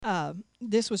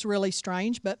this was really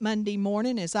strange, but Monday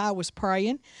morning as I was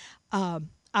praying,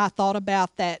 I thought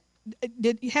about that.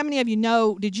 How many of you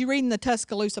know, did you read in the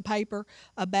Tuscaloosa paper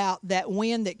about that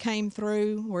wind that came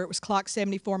through where it was clocked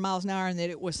 74 miles an hour and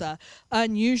that it was a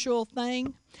unusual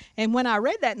thing? And when I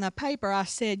read that in the paper, I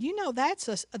said,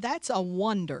 that's a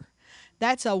wonder.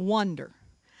 That's a wonder.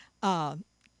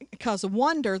 Because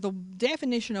wonder, the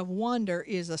definition of wonder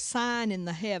is a sign in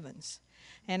the heavens.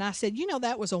 And I said,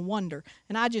 that was a wonder.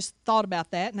 And I just thought about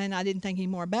that, and then I didn't think any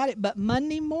more about it. But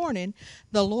Monday morning,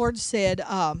 the Lord said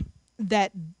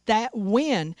that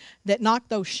wind that knocked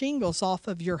those shingles off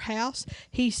of your house,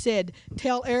 he said,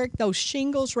 tell Eric those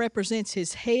shingles represents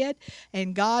his head,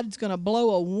 and God's going to blow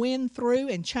a wind through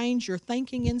and change your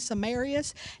thinking in some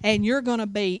areas, and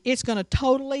it's going to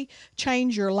totally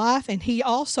change your life. And he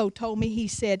also told me, he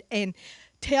said, and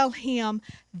tell him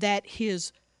that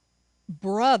his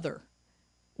brother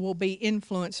will be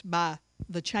influenced by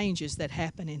the changes that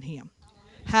happen in him.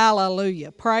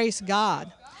 Hallelujah. Praise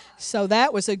God. So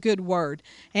that was a good word.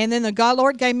 And then the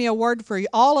Lord gave me a word for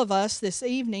all of us this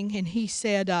evening, and he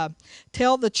said,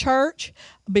 tell the church,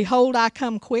 behold, I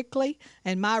come quickly,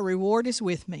 and my reward is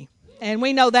with me. And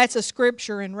we know that's a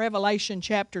scripture in Revelation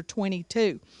chapter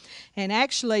 22. And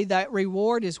actually, that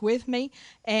reward is with me.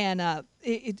 And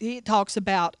it talks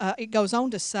about, it goes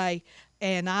on to say,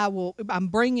 and I'm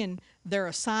bringing their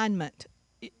assignment.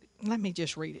 Let me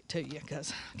just read it to you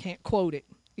because I can't quote it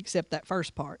except that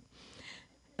first part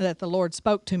that the Lord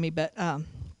spoke to me, but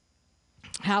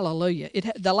hallelujah.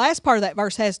 The last part of that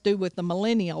verse has to do with the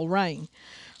millennial reign.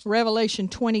 Revelation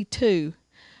 22,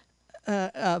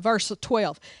 verse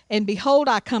 12. And behold,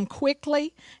 I come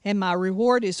quickly, and my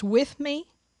reward is with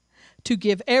me, to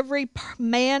give every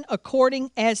man according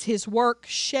as his work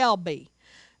shall be.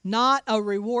 Not a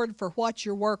reward for what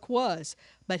your work was,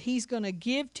 but he's going to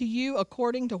give to you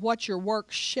according to what your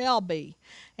work shall be.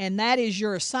 And that is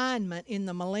your assignment in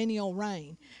the millennial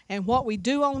reign. And what we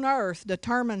do on earth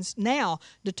determines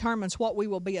what we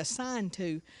will be assigned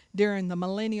to during the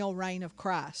millennial reign of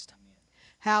Christ.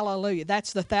 Hallelujah.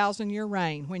 That's the 1,000-year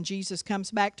reign when Jesus comes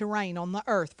back to reign on the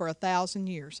earth for 1,000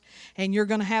 years. And you're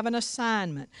going to have an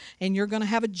assignment, and you're going to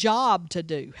have a job to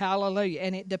do. Hallelujah.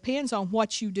 And it depends on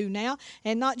what you do now,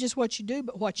 and not just what you do,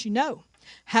 but what you know.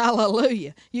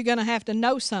 Hallelujah. You're going to have to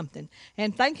know something.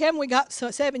 And thank heaven we got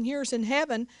 7 years in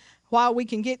heaven while we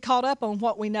can get caught up on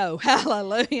what we know.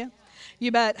 Hallelujah.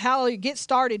 You bet. Hallelujah. Get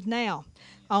started now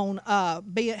on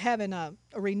having a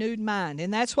renewed mind.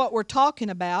 And that's what we're talking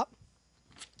about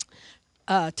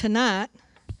tonight,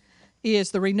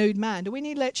 is the renewed mind. Do we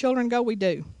need to let children go? We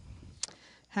do.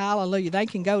 Hallelujah. They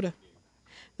can go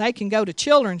to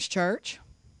children's church.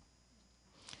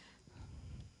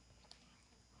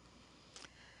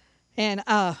 And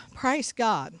praise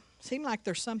God. Seems like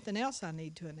there's something else I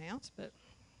need to announce, but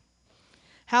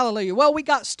hallelujah. Well, we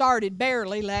got started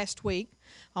barely last week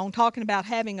on talking about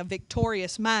having a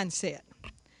victorious mindset.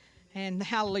 And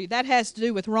hallelujah. That has to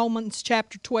do with Romans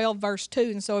chapter 12, verse 2.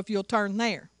 And so if you'll turn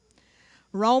there.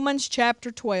 Romans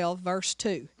chapter 12, verse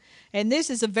 2. And this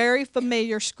is a very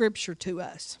familiar scripture to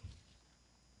us.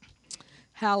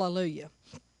 Hallelujah.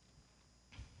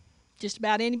 Just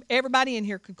about everybody in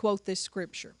here could quote this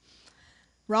scripture.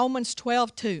 Romans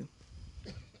 12:2.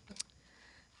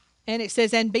 And it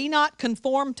says, and be not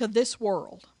conformed to this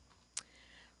world,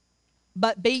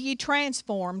 but be ye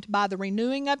transformed by the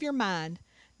renewing of your mind,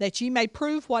 that ye may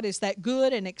prove what is that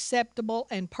good and acceptable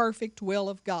and perfect will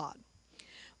of God.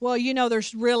 Well,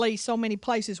 there's really so many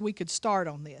places we could start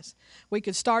on this. We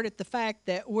could start at the fact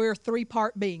that we're a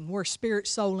three-part being. We're spirit,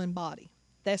 soul, and body.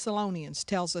 Thessalonians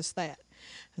tells us that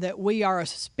we are a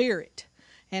spirit.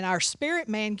 And our spirit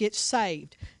man gets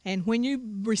saved. And when you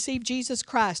receive Jesus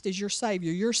Christ as your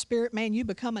Savior, your spirit man, you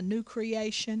become a new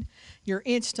creation. You're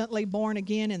instantly born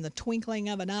again in the twinkling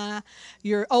of an eye.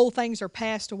 Your old things are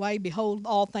passed away. Behold,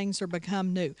 all things are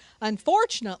become new.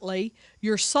 Unfortunately,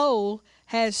 your soul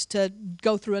has to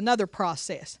go through another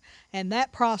process. And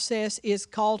that process is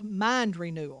called mind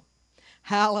renewal.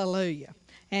 Hallelujah.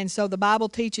 And so the Bible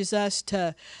teaches us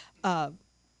to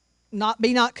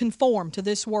not conformed to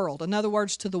this world. In other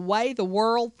words, to the way the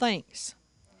world thinks.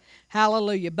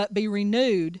 Hallelujah. But be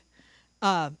renewed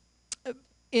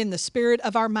in the spirit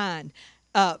of our mind.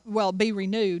 Be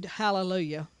renewed.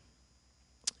 Hallelujah.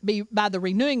 Be by the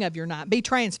renewing of your mind. Be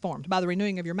transformed by the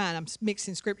renewing of your mind. I'm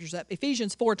mixing scriptures up.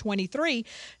 Ephesians 4:23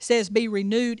 says, be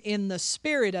renewed in the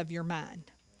spirit of your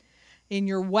mind. In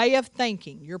your way of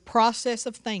thinking, your process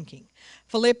of thinking.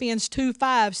 Philippians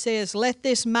 2:5 says, let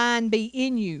this mind be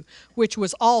in you, which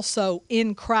was also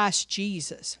in Christ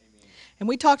Jesus. Amen. And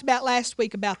we talked about last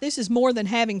week about this is more than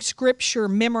having Scripture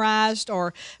memorized,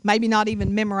 or maybe not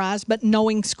even memorized, but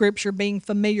knowing Scripture, being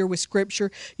familiar with Scripture.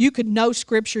 You could know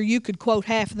Scripture, you could quote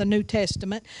half of the New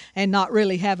Testament and not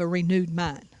really have a renewed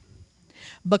mind.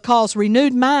 Because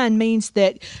renewed mind means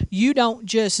that you don't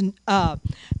just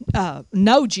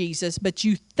know Jesus, but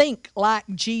you think like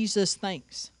Jesus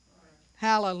thinks.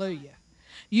 Hallelujah.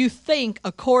 You think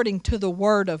according to the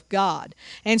Word of God.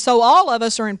 And so all of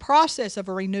us are in process of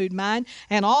a renewed mind,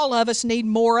 and all of us need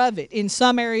more of it. In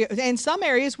some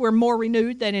areas we're more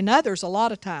renewed than in others a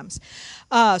lot of times.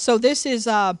 So this is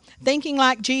thinking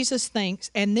like Jesus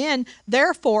thinks, and then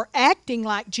therefore acting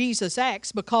like Jesus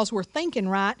acts. Because we're thinking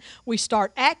right, we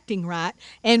start acting right,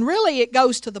 and really it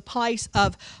goes to the place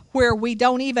of where we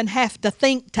don't even have to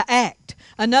think to act.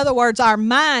 In other words, our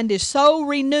mind is so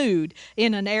renewed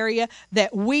in an area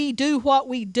that we do what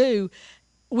we do.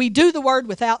 We do the Word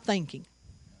without thinking.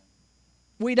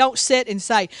 We don't sit and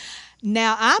say,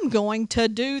 now I'm going to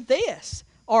do this.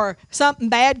 Or something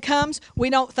bad comes, we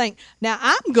don't think, now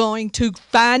I'm going to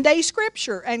find a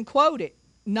Scripture and quote it.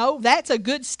 No, that's a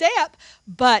good step,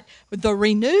 but the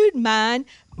renewed mind,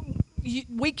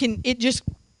 it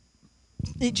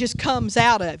just comes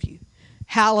out of you.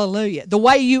 Hallelujah. The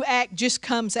way you act just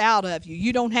comes out of you.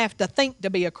 You don't have to think to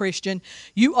be a Christian.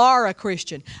 You are a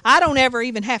Christian. I don't ever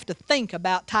even have to think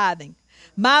about tithing.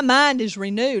 My mind is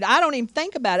renewed. I don't even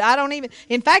think about it.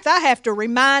 In fact, I have to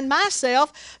remind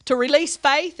myself to release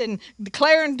faith and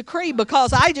declare and decree,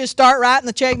 because I just start writing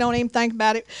the check, don't even think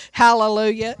about it.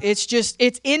 Hallelujah.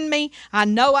 It's in me. I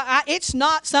know it's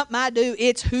not something I do.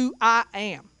 It's who I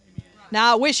am.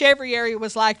 Now, I wish every area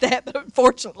was like that, but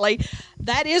unfortunately,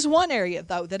 that is one area,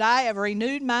 though, that I have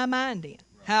renewed my mind in.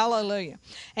 Hallelujah.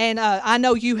 And I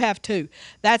know you have too.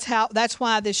 That's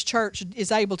why this church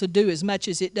is able to do as much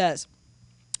as it does.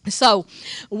 So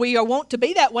we want to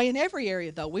be that way in every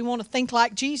area, though. We want to think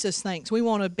like Jesus thinks. We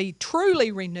want to be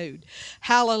truly renewed.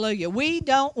 Hallelujah. We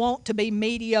don't want to be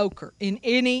mediocre in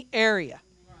any area.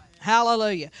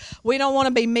 Hallelujah. We don't want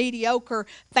to be mediocre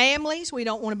families. We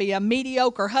don't want to be a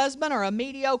mediocre husband or a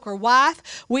mediocre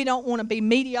wife. We don't want to be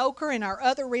mediocre in our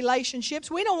other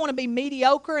relationships. We don't want to be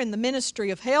mediocre in the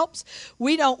ministry of helps.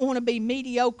 We don't want to be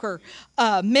mediocre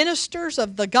ministers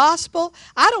of the gospel.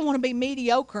 I don't want to be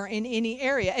mediocre in any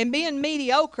area. And being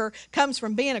mediocre comes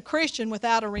from being a Christian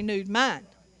without a renewed mind.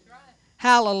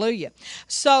 Hallelujah.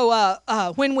 So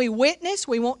when we witness,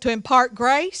 we want to impart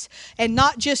grace and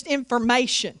not just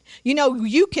information. You know,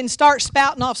 you can start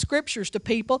spouting off scriptures to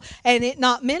people and it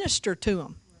not minister to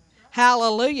them.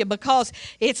 Hallelujah. Because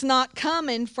it's not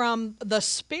coming from the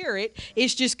Spirit.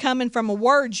 It's just coming from a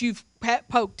word you've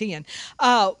poked in.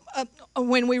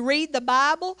 When we read the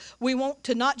Bible, we want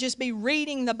to not just be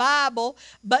reading the Bible,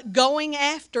 but going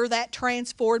after that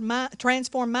transformed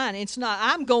mind. It's not,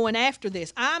 I'm going after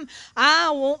this.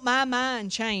 I want my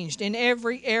mind changed in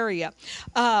every area.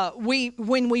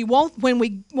 When we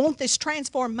want this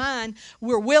transformed mind,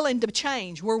 we're willing to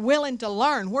change. We're willing to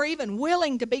learn. We're even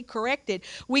willing to be corrected.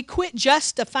 We quit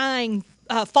justifying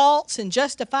faults and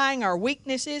justifying our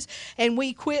weaknesses, and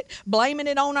we quit blaming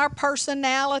it on our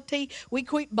personality. We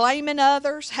quit blaming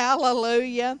others.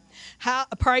 Hallelujah.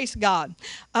 Praise God.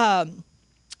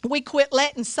 We quit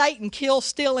letting Satan kill,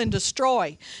 steal, and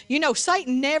destroy. You know,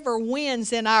 Satan never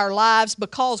wins in our lives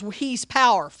because he's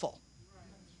powerful.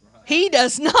 He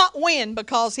does not win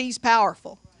because he's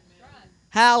powerful.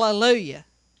 Hallelujah.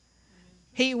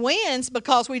 He wins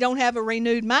because we don't have a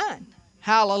renewed mind.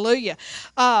 Hallelujah.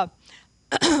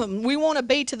 We want to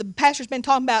be the pastor's been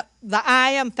talking about the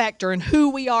I am factor and who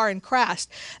we are in Christ.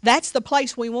 That's the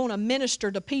place we want to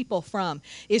minister to people from,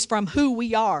 is from who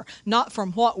we are, not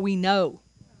from what we know.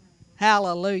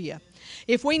 Hallelujah.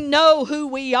 If we know who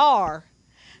we are,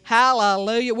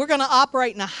 hallelujah, we're going to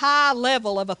operate in a high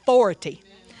level of authority.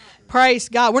 Praise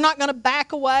God. We're not going to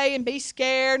back away and be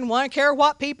scared and want to care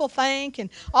what people think and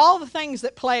all the things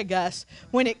that plague us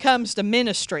when it comes to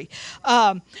ministry.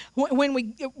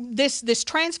 This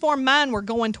transformed mind we're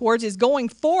going towards is going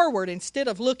forward instead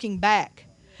of looking back.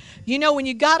 You know, when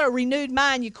you got a renewed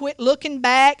mind, you quit looking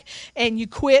back and you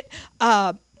quit,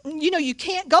 you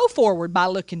can't go forward by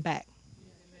looking back.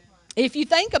 If you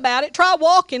think about it, try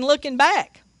walking looking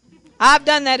back. I've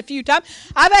done that a few times.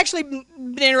 I've actually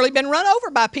nearly been run over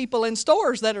by people in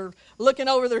stores that are looking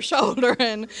over their shoulder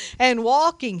and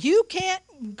walking. You can't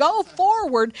go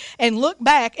forward and look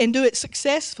back and do it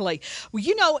successfully. Well,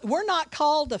 you know, we're not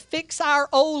called to fix our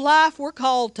old life. We're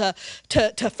called to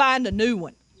find a new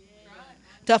one.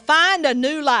 To find a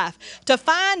new life, to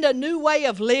find a new way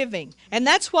of living. And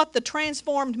that's what the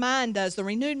transformed mind does. The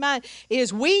renewed mind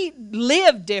is we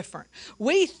live different.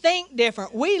 We think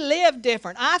different. We live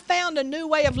different. I found a new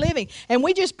way of living. And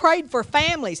we just prayed for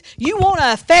families. You want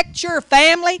to affect your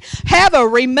family? Have a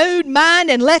renewed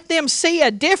mind and let them see a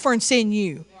difference in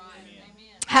you.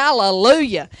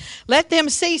 Hallelujah. Let them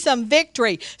see some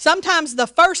victory. Sometimes the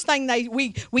first thing we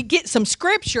get some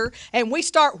scripture and we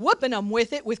start whooping them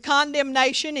with it, with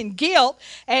condemnation and guilt.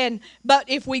 But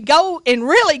if we go and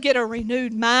really get a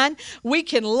renewed mind, we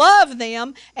can love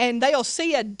them and they'll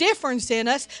see a difference in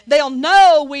us. They'll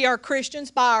know we are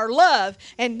Christians by our love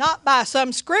and not by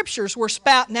some scriptures we're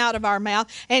spouting out of our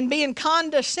mouth and being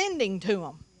condescending to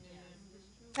them.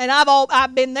 And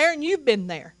I've been there and you've been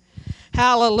there.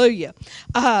 Hallelujah.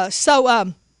 A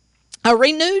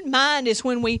renewed mind is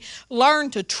when we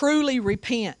learn to truly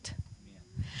repent.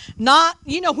 Not,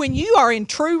 when you are in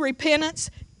true repentance,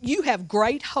 you have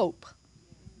great hope.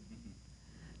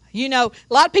 A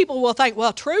lot of people will think,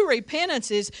 well, true repentance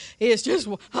is just,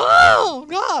 oh,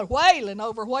 God, wailing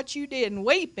over what you did and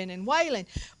weeping and wailing.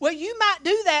 Well, you might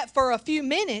do that for a few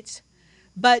minutes.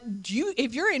 But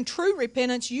if you're in true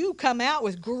repentance, you come out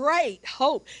with great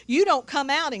hope. You don't come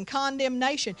out in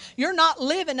condemnation. You're not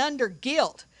living under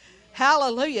guilt.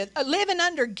 Hallelujah. Living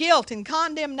under guilt and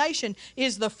condemnation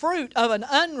is the fruit of an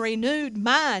unrenewed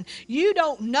mind. You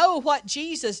don't know what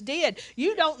Jesus did.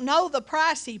 You don't know the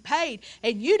price He paid.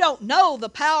 And you don't know the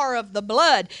power of the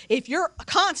blood if you're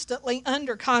constantly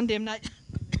under condemnation.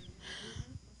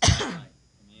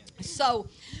 So,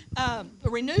 a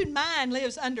renewed mind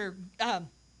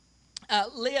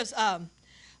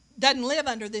doesn't live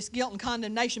under this guilt and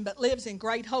condemnation, but lives in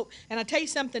great hope. And I tell you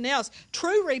something else.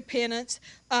 True repentance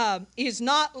is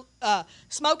not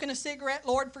smoking a cigarette,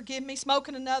 Lord, forgive me.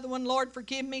 Smoking another one, Lord,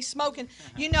 forgive me. Smoking.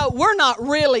 We're not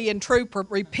really in true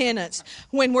repentance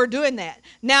when we're doing that.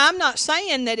 Now, I'm not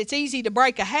saying that it's easy to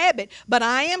break a habit, but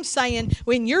I am saying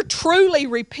when you're truly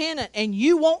repentant and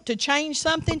you want to change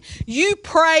something, you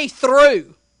pray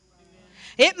through.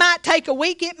 It might take a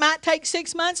week, it might take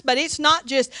 6 months, but it's not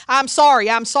just, I'm sorry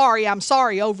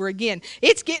over again.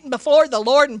 It's getting before the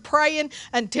Lord and praying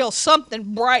until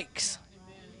something breaks.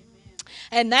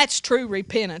 And that's true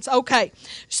repentance. Okay,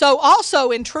 so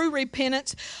also in true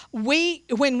repentance, in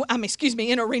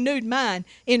a renewed mind,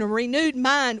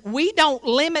 we don't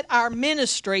limit our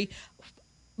ministry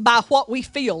by what we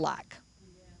feel like.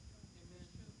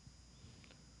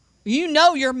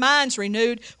 Your mind's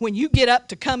renewed when you get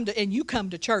up and you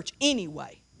come to church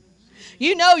anyway.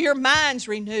 Your mind's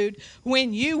renewed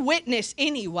when you witness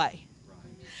anyway.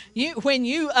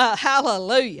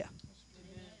 Hallelujah.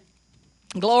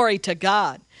 Glory to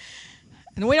God.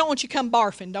 And we don't want you to come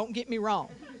barfing, don't get me wrong.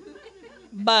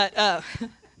 But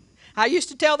I used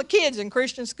to tell the kids in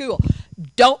Christian school,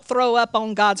 don't throw up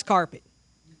on God's carpet.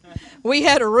 We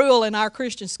had a rule in our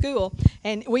Christian school,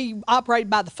 and we operated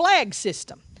by the flag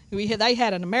system. They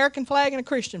had an American flag and a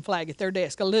Christian flag at their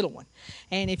desk, a little one.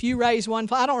 And if you raised one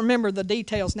flag, I don't remember the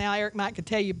details now, Eric might could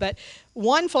tell you, but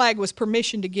one flag was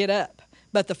permission to get up.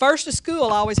 But the first of school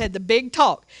always had the big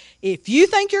talk. If you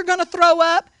think you're going to throw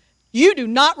up, you do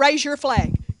not raise your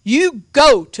flag. You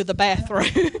go to the bathroom.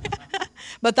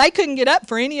 But they couldn't get up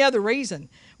for any other reason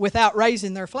without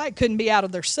raising their flag, couldn't be out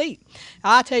of their seat.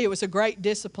 I tell you, it was a great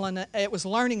discipline. It was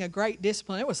learning a great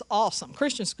discipline. It was awesome.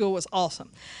 Christian school was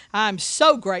awesome. I'm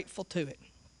so grateful to it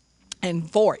and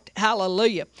for it.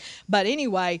 Hallelujah. But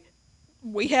anyway,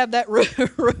 we have that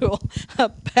rule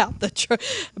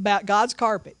about God's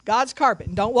carpet. God's carpet.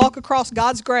 And don't walk across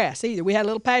God's grass either. We had a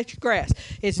little patch of grass.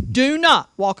 It's do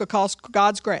not walk across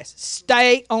God's grass.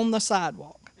 Stay on the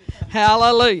sidewalk.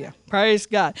 Hallelujah. Praise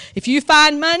God. If you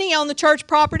find money on the church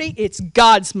property, it's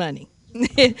God's money.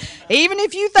 Even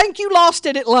if you think you lost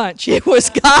it at lunch, it was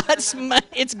God's money.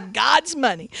 It's God's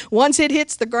money. Once it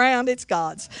hits the ground, it's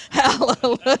God's.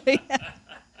 Hallelujah.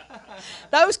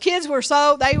 Those kids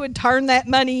they would turn that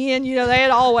money in. They'd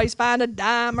always find a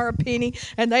dime or a penny,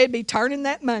 and they'd be turning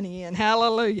that money in.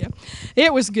 Hallelujah.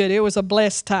 It was good. It was a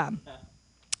blessed time.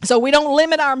 So we don't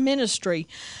limit our ministry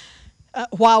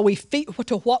while we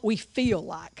to what we feel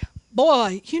like.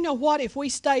 Boy, you know what? If we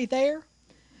stay there,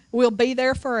 we'll be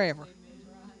there forever.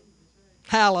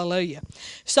 Hallelujah.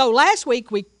 So last week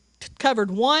we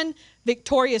covered one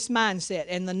victorious mindset,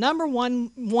 and the number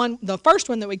one, the first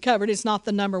one that we covered is not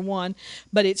the number one,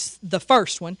 but it's the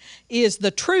first one, is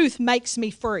the truth makes me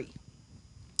free.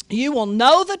 You will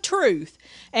know the truth,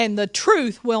 and the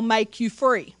truth will make you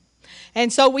free.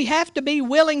 And so we have to be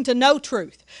willing to know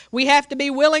truth. We have to be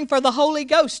willing for the Holy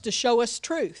Ghost to show us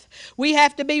truth. We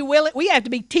have to be willing, we have to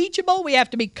be teachable, we have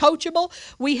to be coachable,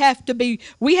 we have to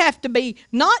be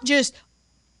not just,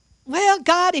 well,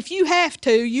 God, if you have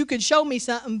to, you could show me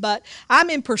something, but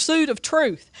I'm in pursuit of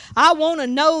truth. I want to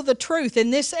know the truth in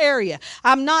this area.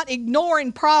 I'm not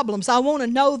ignoring problems. I want to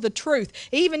know the truth,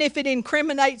 even if it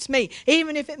incriminates me,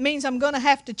 even if it means I'm going to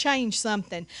have to change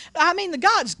something. I mean, the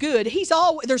God's good.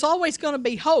 There's always going to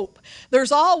be hope.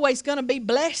 There's always going to be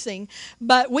blessing,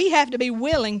 but we have to be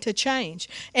willing to change.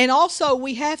 And also,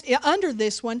 we have, under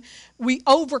this one, we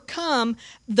overcome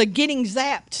the getting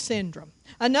zapped syndrome.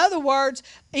 In other words,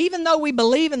 even though we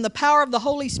believe in the power of the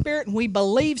Holy Spirit and we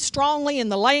believe strongly in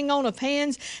the laying on of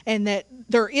hands and that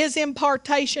there is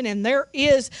impartation and there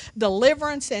is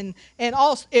deliverance and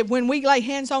also when we lay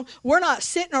hands on, we're not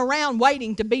sitting around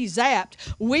waiting to be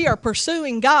zapped. We are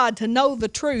pursuing God to know the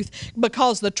truth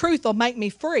because the truth will make me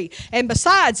free. And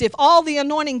besides, if all the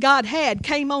anointing God had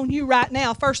came on you right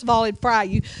now, first of all, it'd fry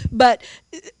you. But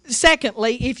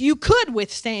secondly, if you could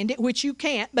withstand it, which you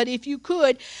can't, but if you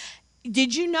could,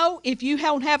 did you know if you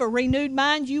don't have a renewed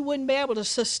mind, you wouldn't be able to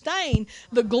sustain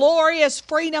the glorious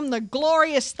freedom, the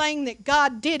glorious thing that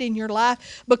God did in your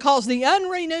life, because the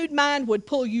unrenewed mind would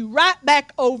pull you right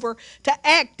back over to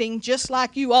acting just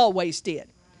like you always did.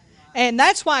 And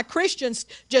that's why Christians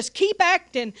just keep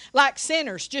acting like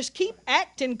sinners, just keep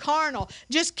acting carnal,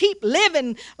 just keep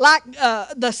living like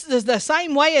the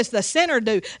same way as the sinner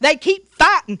do. They keep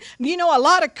fighting. You know, a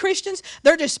lot of Christians,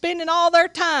 they're just spending all their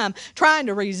time trying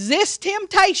to resist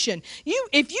temptation.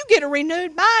 If you get a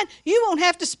renewed mind, you won't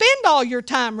have to spend all your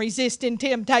time resisting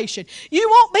temptation. You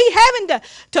won't be having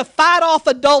to fight off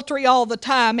adultery all the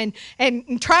time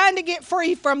and trying to get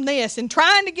free from this and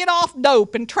trying to get off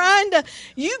dope and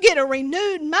you get a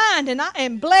renewed mind,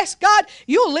 and bless God,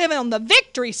 you'll live on the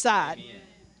victory side.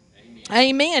 Amen.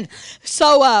 Amen.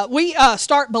 So we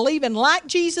start believing like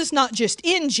Jesus, not just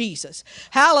in Jesus.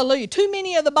 Hallelujah. Too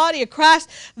many of the body of Christ,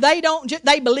 they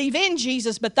believe in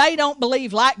Jesus, but they don't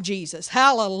believe like Jesus.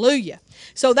 Hallelujah.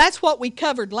 So that's what we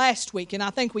covered last week, and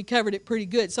I think we covered it pretty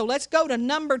good. So let's go to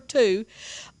number 2,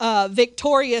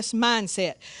 victorious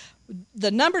mindset.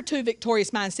 The number 2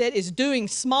 victorious mindset is doing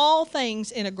small things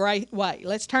in a great way.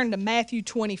 Let's turn to Matthew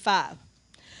 25.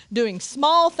 Doing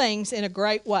small things in a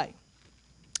great way.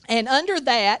 And under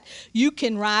that, you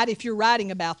can write, if you're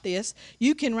writing about this,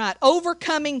 you can write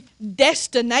overcoming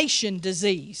destination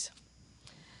disease.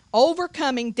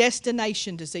 Overcoming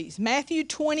destination disease. Matthew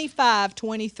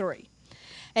 25:23.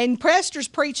 And Prester's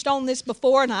preached on this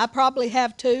before, and I probably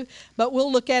have too, but we'll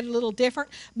look at it a little different.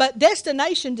 But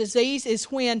destination disease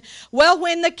is when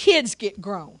the kids get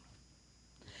grown.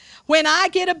 When I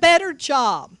get a better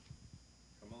job.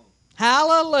 Come on.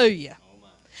 Hallelujah. Oh,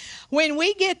 when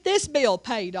we get this bill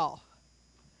paid off.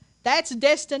 That's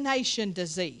destination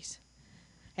disease.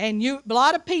 And a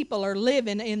lot of people are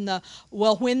living in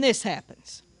when this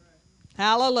happens.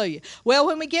 Hallelujah. Well,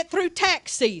 when we get through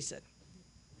tax season.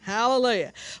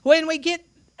 Hallelujah. When we get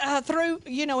through,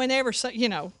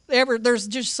 there's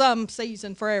just some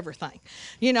season for everything.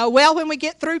 When we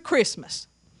get through Christmas.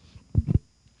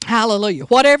 Hallelujah.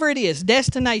 Whatever it is,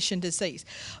 destination disease.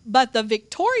 But the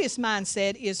victorious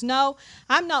mindset is, no,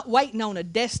 I'm not waiting on a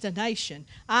destination.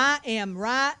 I am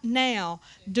right now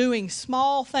doing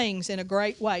small things in a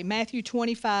great way. Matthew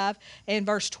 25 and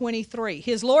verse 23.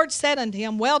 His Lord said unto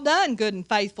him, well done, good and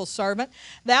faithful servant.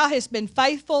 Thou hast been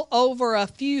faithful over a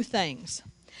few things.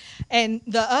 And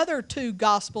the other 2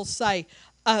 gospels say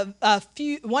a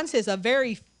few. One says a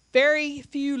very, very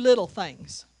few little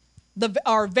things.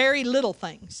 Are very little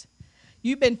things.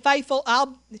 You've been faithful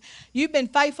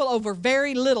over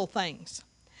very little things.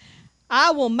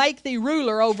 I will make thee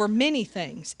ruler over many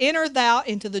things. Enter thou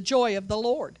into the joy of the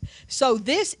Lord. So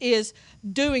this is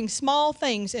doing small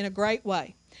things in a great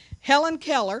way. Helen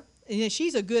Keller,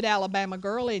 she's a good Alabama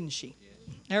girl, isn't she?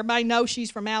 Everybody knows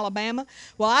she's from Alabama.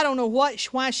 Well, I don't know why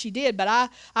she did, but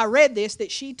I read this,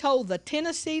 that she told the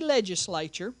Tennessee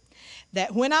legislature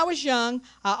that when I was young,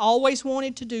 I always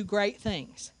wanted to do great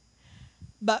things.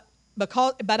 But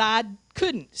I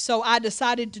couldn't, so I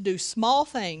decided to do small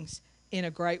things in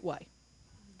a great way.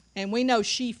 And we know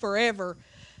she forever,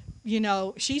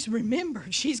 she's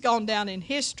remembered. She's gone down in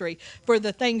history for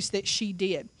the things that she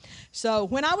did. So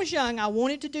when I was young, I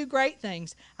wanted to do great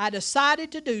things. I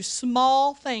decided to do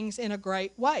small things in a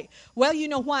great way. Well, you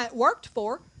know why it worked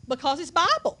for her? Because it's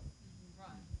Bible.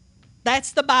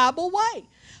 That's the Bible way.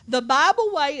 The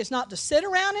Bible way is not to sit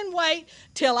around and wait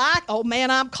till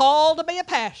I'm called to be a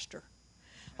pastor.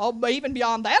 Oh, even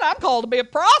beyond that, I'm called to be a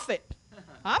prophet.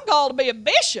 I'm called to be a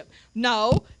bishop.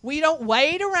 No, we don't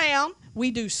wait around.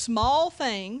 We do small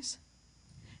things.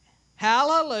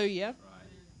 Hallelujah.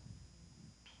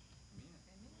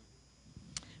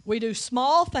 We do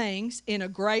small things in a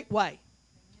great way.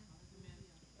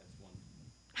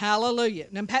 Hallelujah.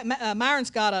 Now, Myron's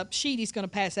got a sheet he's going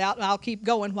to pass out, and I'll keep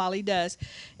going while he does,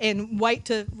 and wait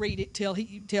to read it till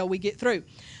we get through.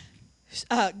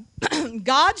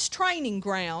 God's training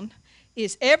ground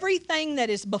is everything that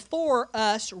is before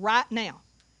us right now.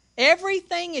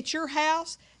 Everything at your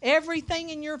house, everything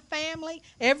in your family,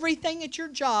 everything at your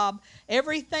job,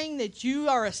 everything that you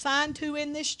are assigned to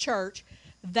in this church,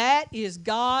 that is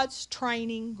God's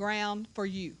training ground for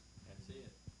you.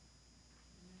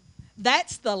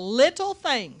 That's the little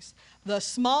things, the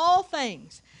small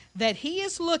things that He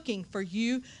is looking for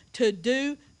you to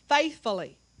do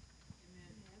faithfully.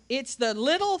 It's the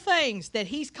little things that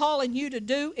He's calling you to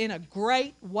do in a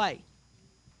great way.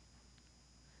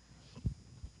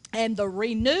 And the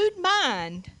renewed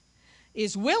mind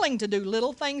is willing to do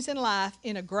little things in life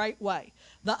in a great way.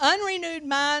 The unrenewed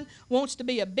mind wants to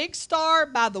be a big star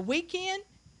by the weekend,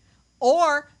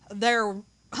 or they're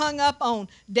hung up on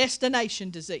destination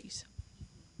disease.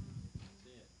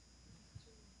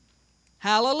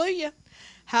 Hallelujah.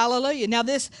 Hallelujah. Now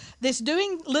this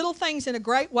doing little things in a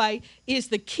great way is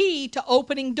the key to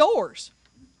opening doors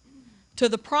to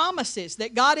the promises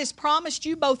that God has promised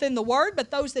you both in the Word,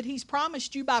 but those that He's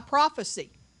promised you by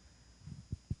prophecy.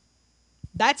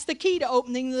 That's the key to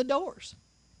opening the doors,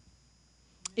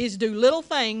 is do little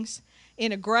things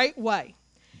in a great way.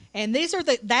 And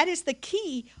that is the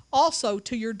key also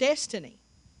to your destiny.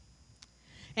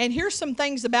 And here's some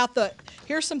things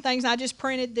I just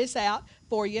printed this out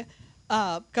for you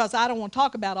because I don't want to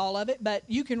talk about all of it, but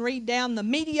you can read down the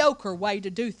mediocre way to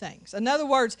do things. In other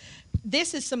words,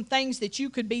 this is some things that you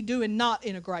could be doing not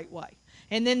in a great way.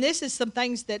 And then this is some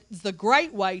things that's the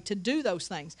great way to do those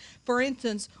things. For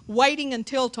instance, waiting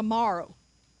until tomorrow.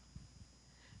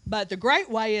 But the great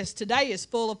way is today is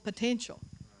full of potential.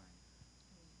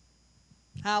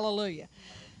 Hallelujah.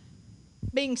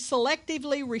 Being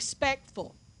selectively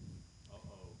respectful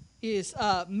is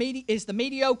the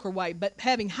mediocre way, but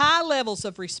having high levels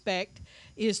of respect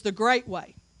is the great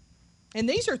way. And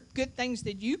these are good things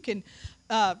that you can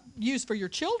use for your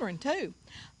children too.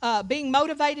 Being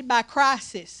motivated by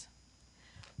crisis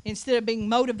instead of being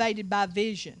motivated by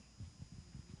vision.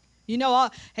 You know,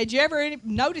 had you ever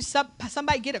noticed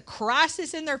somebody get a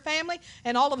crisis in their family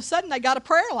and all of a sudden they got a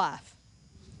prayer life?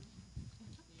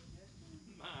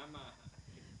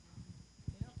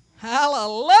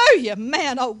 Hallelujah,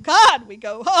 man, oh God, we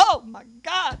go, oh my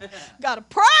God, got to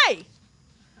pray.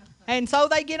 And so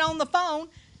they get on the phone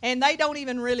and they don't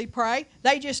even really pray.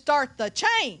 They just start the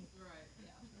chain.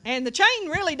 And the chain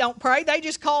really don't pray. They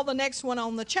just call the next one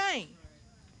on the chain.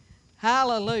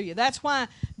 Hallelujah. That's why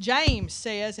James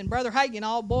says, and Brother Hagin,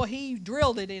 oh boy, he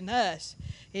drilled it in us.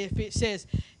 If it says,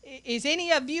 is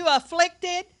any of you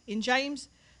afflicted? In James,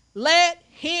 let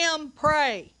him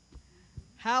pray.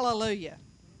 Hallelujah.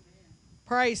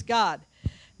 Praise God.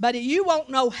 But you won't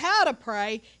know how to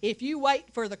pray if you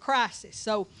wait for the crisis.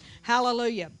 So,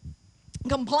 hallelujah.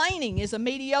 Complaining is a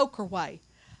mediocre way.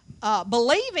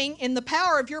 Believing in the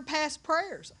power of your past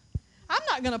prayers. I'm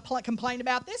not going to complain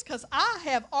about this because I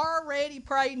have already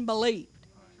prayed and believed.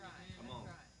 Come on.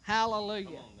 Hallelujah.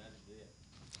 Come on, that is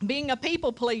it. Being a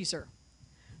people pleaser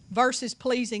versus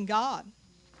pleasing God.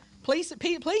 Pleasing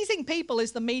people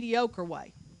is the mediocre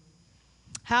way.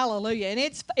 Hallelujah. And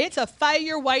it's a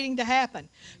failure waiting to happen.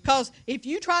 Because if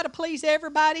you try to please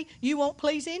everybody, you won't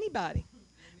please anybody.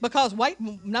 Because,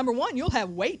 number one, you'll have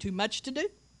way too much to do.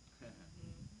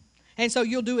 And so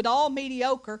you'll do it all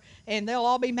mediocre, and they'll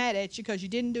all be mad at you because you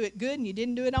didn't do it good and you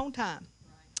didn't do it on time.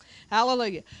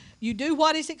 Hallelujah. You do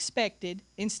what is expected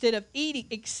instead of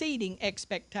exceeding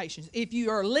expectations. If you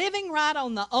are living right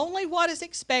on the only what is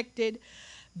expected,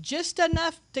 just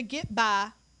enough to get by,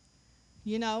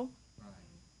 you know,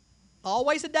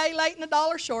 always a day late and a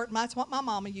dollar short. That's what my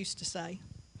mama used to say.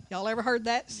 Y'all ever heard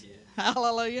that? Yeah.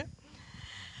 Hallelujah.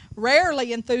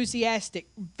 Rarely enthusiastic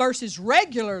versus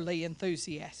regularly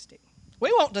enthusiastic.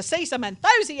 We want to see some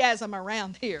enthusiasm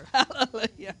around here.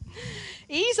 Hallelujah.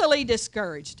 Easily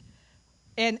discouraged.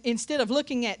 And instead of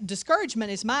looking at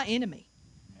discouragement as my enemy.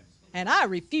 And I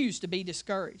refuse to be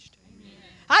discouraged. Amen.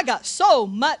 I got so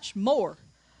much more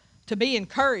to be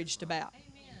encouraged about.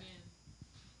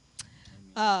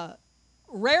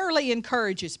 Rarely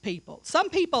encourages people. Some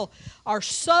people are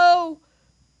so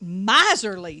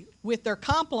miserly with their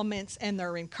compliments and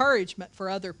their encouragement for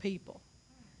other people.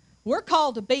 We're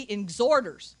called to be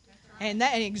exhorters. And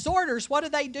exhorters, what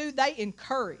do? They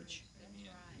encourage.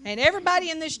 And everybody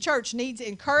in this church needs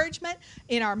encouragement.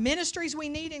 In our ministries, we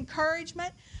need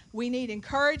encouragement. We need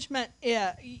encouragement.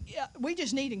 We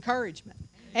just need encouragement.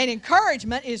 And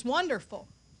encouragement is wonderful.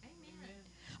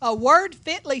 A word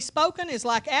fitly spoken is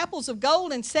like apples of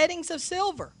gold in settings of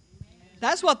silver.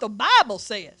 That's what the Bible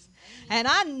says. And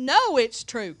I know it's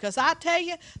true, because I tell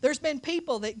you, there's been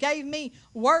people that gave me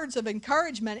words of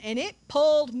encouragement, and it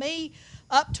pulled me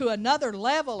up to another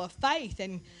level of faith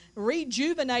and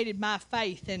rejuvenated my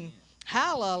faith. And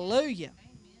hallelujah.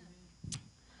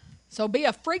 So be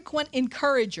a frequent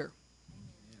encourager.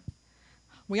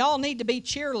 We all need to be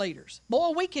cheerleaders.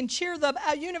 Boy, we can cheer the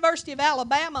University of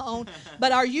Alabama on,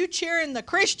 but are you cheering the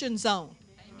Christians on?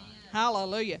 Amen.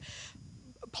 Hallelujah.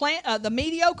 The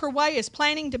mediocre way is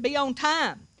planning to be on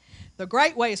time. The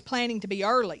great way is planning to be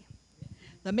early.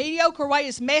 The mediocre way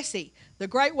is messy. The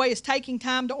great way is taking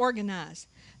time to organize.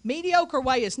 Mediocre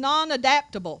way is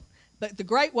non-adaptable, but the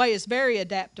great way is very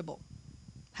adaptable.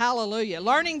 Hallelujah.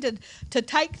 Learning to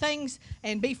take things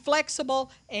and be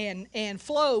flexible and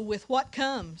flow with what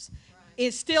comes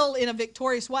is still in a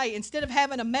victorious way, instead of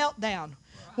having a meltdown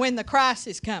when the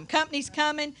crisis comes. Company's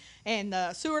coming and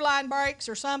the sewer line breaks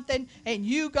or something, and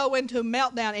you go into a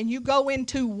meltdown and you go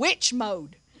into witch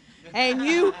mode. And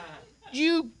you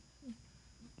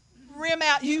rim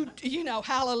out, you know,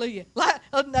 hallelujah. Like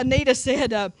Anita said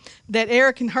that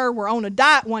Eric and her were on a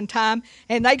diet one time,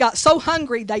 and they got so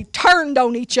hungry they turned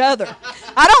on each other.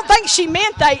 I don't think she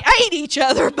meant they ate each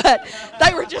other, but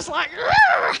they were just like,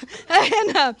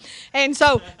 and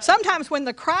so sometimes when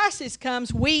the crisis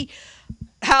comes,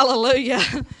 hallelujah,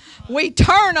 we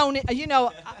turn on it, you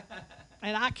know,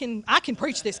 and I can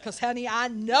preach this because, honey, I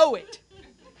know it.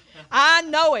 I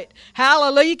know it.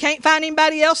 Hallelujah. Can't find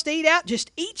anybody else to eat out?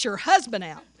 Just eat your husband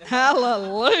out.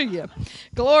 Hallelujah.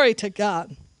 Glory to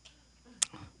God.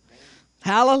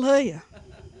 Hallelujah.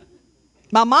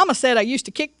 My mama said I used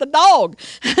to kick the dog.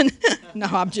 No,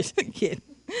 I'm just kidding.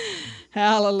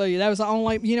 Hallelujah. That was the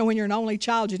only, you know, when you're an only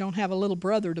child, you don't have a little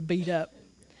brother to beat up.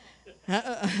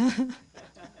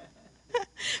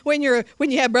 When you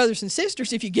have brothers and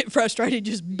sisters, if you get frustrated,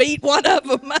 just beat one of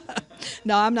them up.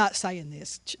 No, I'm not saying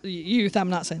this. Youth, I'm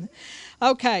not saying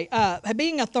that. Okay,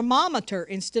 being a thermometer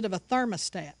instead of a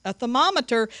thermostat. A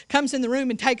thermometer comes in the room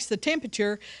and takes the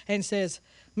temperature and says,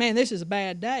 man, this is a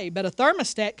bad day. But a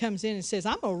thermostat comes in and says,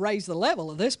 I'm going to raise the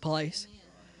level of this place.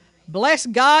 Bless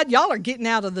God, y'all are getting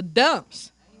out of the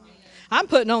dumps. I'm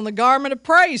putting on the garment of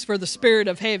praise for the spirit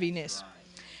of heaviness.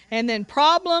 And then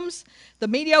problems, the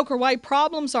mediocre way,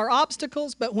 problems are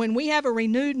obstacles, but when we have a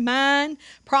renewed mind,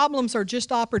 problems are just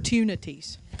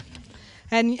opportunities.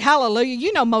 And hallelujah,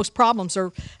 you know most problems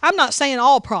are, I'm not saying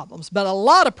all problems, but a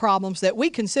lot of problems that we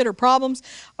consider problems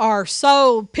are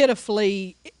so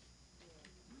pitifully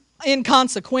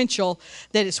inconsequential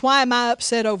that it's, why am I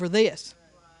upset over this?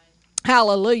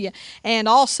 Hallelujah. And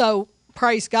also,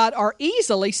 praise God, are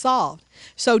easily solved.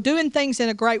 So doing things in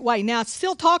a great way. Now, it's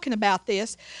still talking about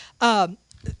this,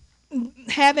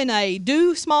 having a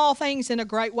do small things in a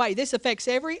great way. This affects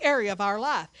every area of our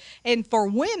life. And for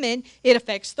women, it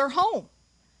affects their home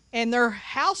and their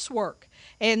housework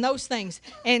and those things.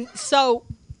 And so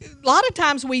a lot of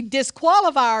times we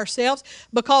disqualify ourselves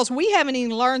because we haven't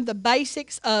even learned the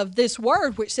basics of this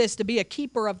word, which says to be a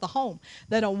keeper of the home,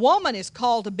 that a woman is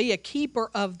called to be a keeper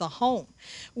of the home.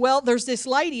 Well, there's this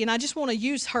lady, and I just want to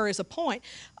use her as a point.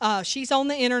 She's on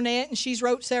the internet, and she's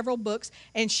wrote several books,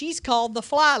 and she's called the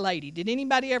Fly Lady. Did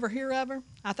anybody ever hear of her?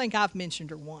 I think I've mentioned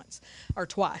her once or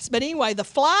twice. But anyway, the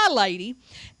Fly Lady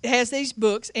has these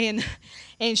books, and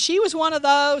she was one of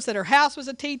those that her house was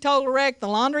a teetotal wreck. The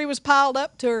laundry was piled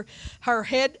up to her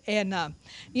head, and,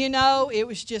 you know, it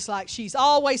was just like she's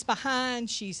always behind.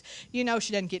 She's, you know,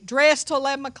 she doesn't get dressed till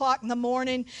 11 o'clock in the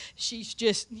morning. She's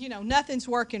just, you know, nothing's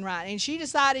working right. And she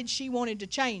decided she wanted to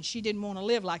change. She didn't want to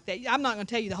live like that. I'm not going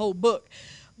to tell you the whole book.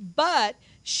 But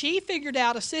she figured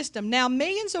out a system. Now,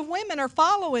 millions of women are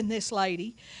following this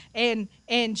lady, and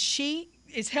she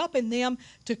is helping them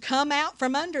to come out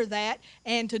from under that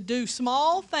and to do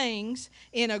small things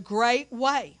in a great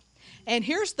way. And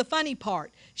here's the funny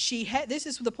part. This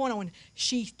is the point I want.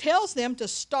 She tells them to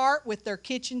start with their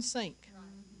kitchen sink.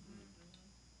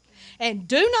 And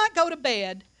do not go to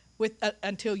bed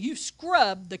until you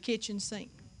scrub the kitchen sink.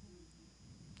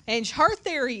 And her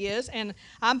theory is, and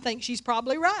I think she's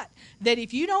probably right, that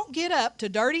if you don't get up to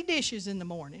dirty dishes in the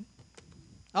morning,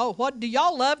 what do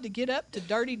y'all love to get up to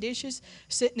dirty dishes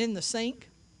sitting in the sink?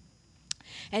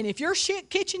 And if your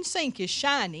kitchen sink is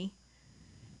shiny,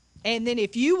 and then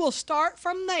if you will start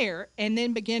from there and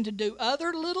then begin to do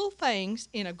other little things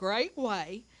in a great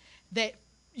way, that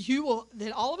you will,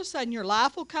 then all of a sudden your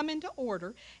life will come into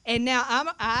order. And now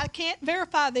I can't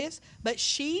verify this, but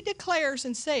she declares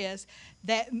and says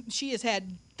that she has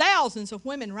had thousands of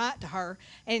women write to her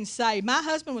and say, my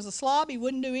husband was a slob, he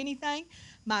wouldn't do anything,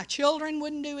 my children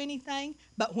wouldn't do anything,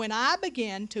 but when I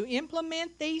began to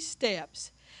implement these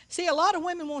steps, see, a lot of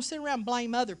women want to sit around and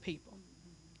blame other people.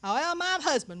 Oh, well, my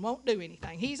husband won't do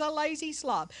anything, he's a lazy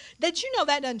slob. Did you know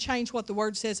that doesn't change what the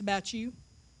Word says about you?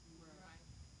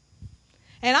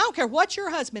 And I don't care what your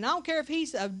husband, I don't care if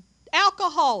he's an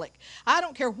alcoholic, I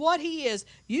don't care what he is,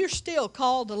 you're still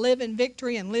called to live in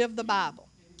victory and live the Bible.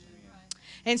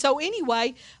 And so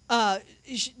anyway,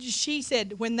 she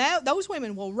said when those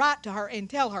women will write to her and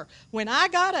tell her, when I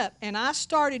got up and I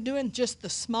started doing just the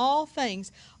small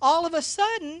things, all of a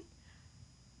sudden,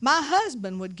 my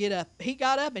husband would get up. He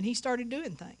got up and he started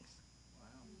doing things.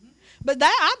 But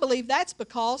that, I believe that's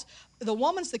because the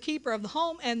woman's the keeper of the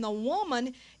home and the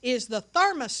woman is the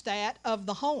thermostat of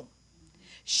the home.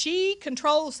 She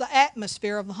controls the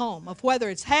atmosphere of the home, of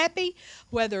whether it's happy,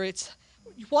 whether it's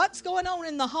what's going on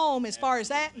in the home as far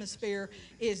as atmosphere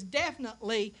is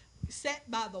definitely set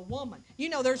by the woman. You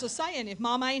know, there's a saying, if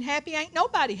mama ain't happy, ain't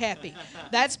nobody happy.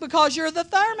 That's because you're the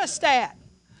thermostat.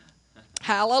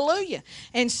 Hallelujah.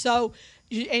 And so,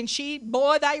 and she,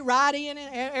 boy, they write in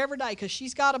every day because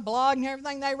she's got a blog and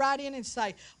everything. They write in and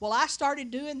say, well, I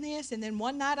started doing this, and then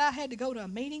one night I had to go to a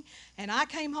meeting, and I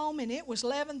came home, and it was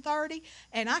 11:30,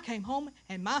 and I came home,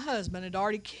 and my husband had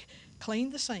already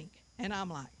cleaned the sink. And I'm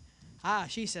like,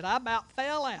 she said, I about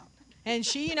fell out. And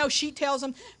she, you know, she tells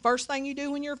them, first thing you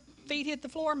do when your feet hit the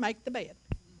floor, make the bed.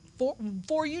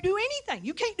 Before you do anything.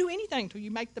 You can't do anything until you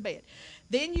make the bed.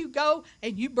 Then you go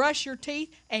and you brush your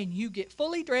teeth and you get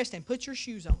fully dressed and put your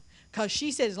shoes on. Because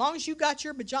she said, as long as you got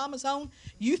your pajamas on,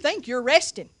 you think you're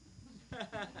resting.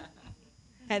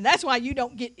 And that's why you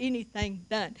don't get anything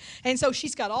done. And so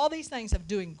she's got all these things of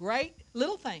doing great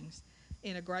little things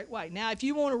in a great way. Now, if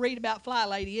you want to read about Fly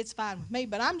Lady, it's fine with me,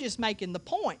 but I'm just making the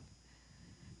point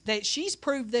that she's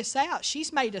proved this out.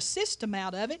 She's made a system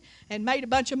out of it and made a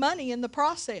bunch of money in the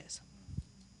process.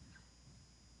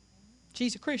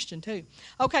 She's a Christian too.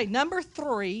 Okay, number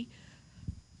 3,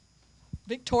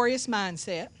 victorious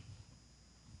mindset.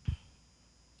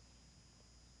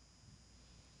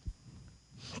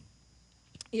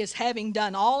 Is having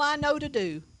done all I know to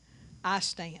do, I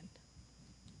stand.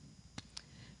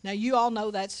 Now, you all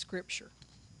know that's scripture.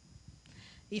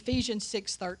 Ephesians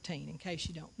 6:13, in case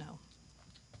you don't know.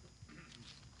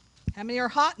 How many are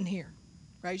hot in here?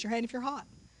 Raise your hand if you're hot.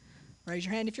 Raise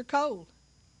your hand if you're cold.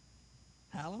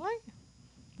 Hallelujah.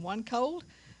 One cold,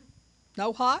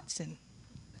 no hots, and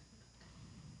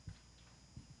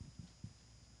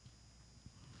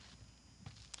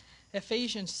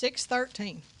Ephesians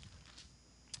 6:13.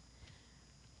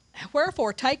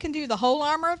 Wherefore, take unto you the whole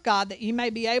armor of God, that you may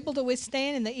be able to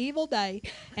withstand in the evil day,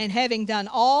 and having done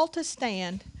all to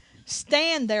stand,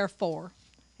 stand therefore.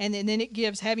 And then it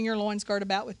gives, having your loins girded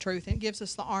about with truth, and it gives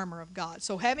us the armor of God.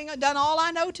 So having done all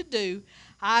I know to do,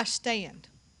 I stand.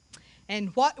 And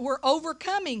what we're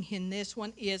overcoming in this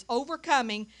one is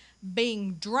overcoming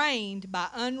being drained by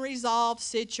unresolved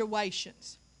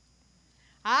situations.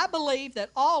 I believe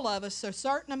that all of us, a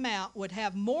certain amount, would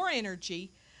have more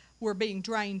energy. We're being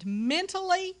drained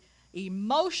mentally,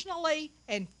 emotionally,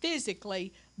 and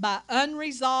physically by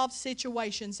unresolved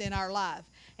situations in our life.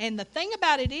 And the thing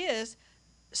about it is,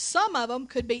 some of them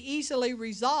could be easily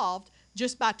resolved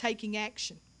just by taking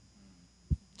action,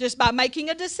 just by making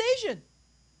a decision,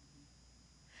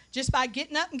 just by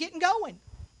getting up and getting going.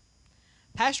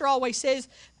 Pastor always says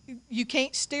you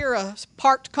can't steer a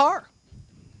parked car.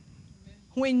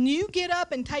 When you get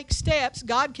up and take steps,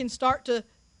 God can start to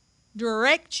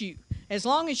direct you. As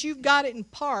long as you've got it in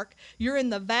park, you're in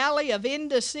the valley of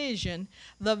indecision,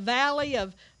 the valley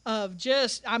of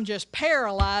just, I'm just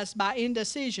paralyzed by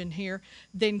indecision here,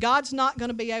 then God's not going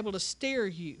to be able to steer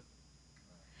you.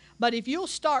 But if you'll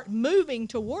start moving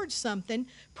towards something,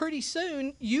 pretty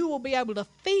soon you will be able to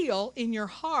feel in your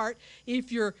heart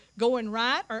if you're going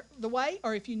right or the way,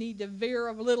 or if you need to veer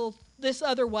a little this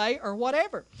other way or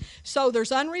whatever. So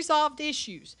there's unresolved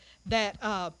issues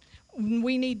that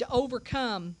we need to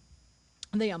overcome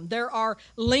them. There are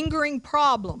lingering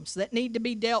problems that need to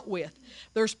be dealt with.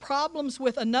 There's problems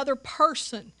with another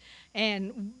person,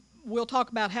 and we'll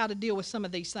talk about how to deal with some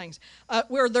of these things.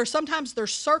 Where sometimes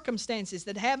there's circumstances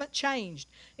that haven't changed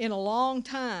in a long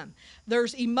time.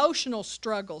 There's emotional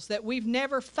struggles that we've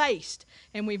never faced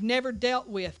and we've never dealt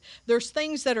with. There's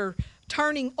things that are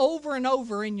turning over and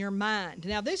over in your mind.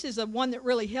 Now, this is one that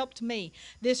really helped me,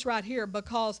 this right here,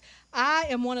 because I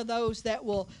am one of those that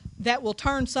will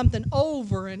turn something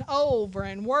over and over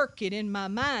and work it in my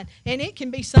mind. And it can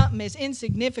be something as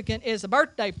insignificant as a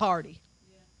birthday party.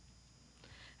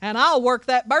 And I'll work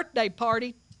that birthday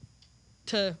party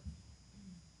to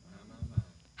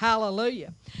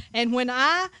hallelujah. And when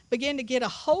I began to get a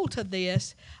hold of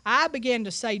this, I began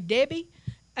to say, Debbie,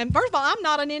 and first of all, I'm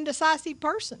not an indecisive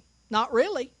person. Not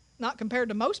really. Not compared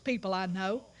to most people I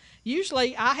know.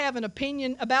 Usually I have an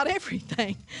opinion about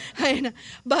everything.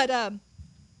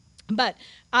 But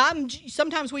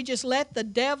sometimes we just let the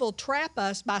devil trap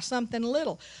us by something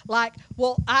little. Like,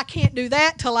 well, I can't do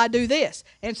that till I do this.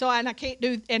 And so I can't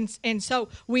do, and so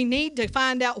we need to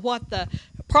find out what the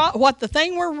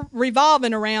thing we're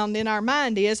revolving around in our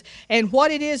mind is, and what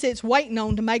it is it's waiting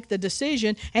on to make the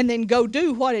decision, and then go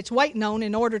do what it's waiting on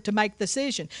in order to make the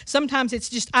decision. Sometimes it's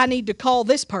just, I need to call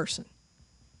this person.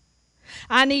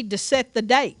 I need to set the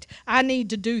date. I need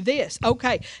to do this.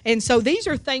 Okay, and so these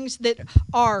are things that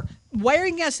are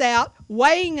wearing us out,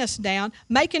 weighing us down,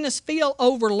 making us feel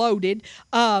overloaded.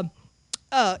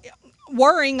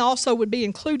 Worrying also would be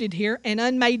included here, and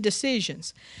unmade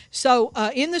decisions. So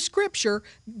in the Scripture,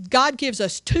 God gives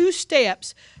us 2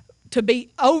 steps to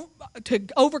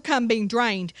overcome being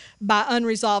drained by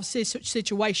unresolved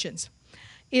situations.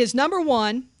 Number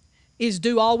 1 is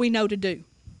do all we know to do.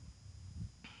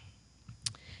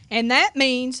 And that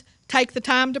means take the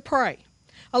time to pray.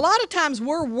 A lot of times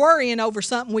we're worrying over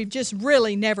something we've just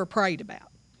really never prayed about.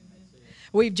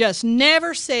 We've just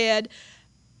never said,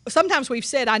 sometimes we've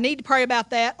said, I need to pray about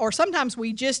that, or sometimes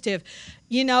we just have,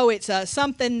 it's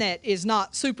something that is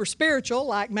not super spiritual,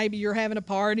 like maybe you're having a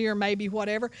party or maybe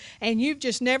whatever, and you've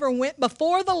just never went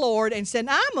before the Lord and said,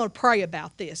 I'm going to pray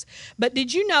about this. But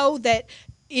did you know that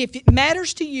if it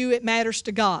matters to you, it matters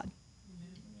to God?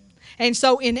 And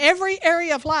so in every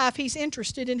area of life, He's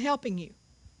interested in helping you.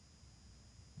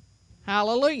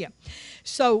 Hallelujah.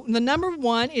 So the number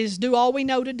 1 is do all we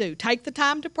know to do. Take the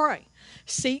time to pray.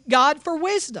 Seek God for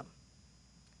wisdom.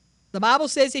 The Bible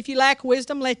says if you lack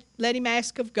wisdom, let Him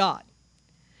ask of God.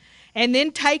 And then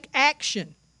take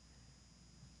action.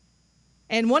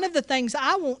 And one of the things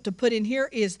I want to put in here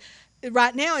is,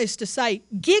 right now, is to say,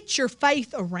 get your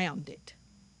faith around it.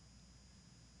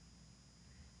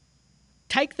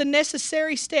 Take the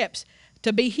necessary steps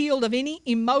to be healed of any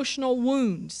emotional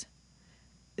wounds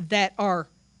that are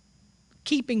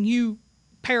keeping you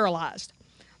paralyzed.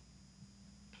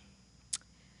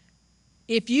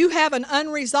 If you have an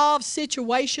unresolved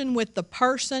situation with the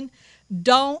person,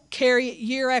 don't carry it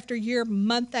year after year,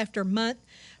 month after month.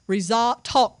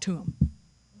 Talk to them.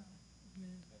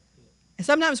 And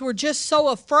sometimes we're just so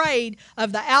afraid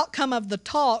of the outcome of the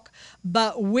talk,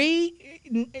 but we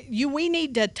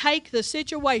need to take the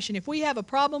situation. If we have a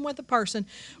problem with a person,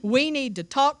 we need to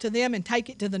talk to them and take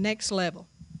it to the next level.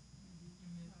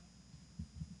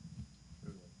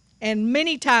 And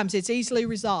many times it's easily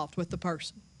resolved with the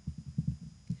person.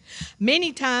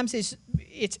 Many times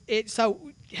it's so,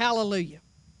 hallelujah.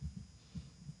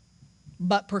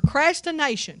 But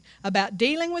procrastination about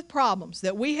dealing with problems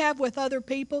that we have with other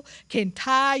people can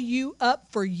tie you up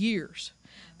for years.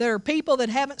 There are people that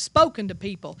haven't spoken to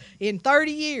people in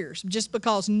 30 years just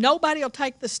because nobody will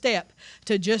take the step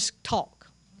to just talk.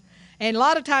 And a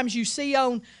lot of times you see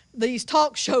on these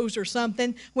talk shows or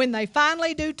something, when they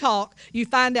finally do talk, you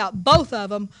find out both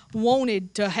of them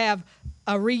wanted to have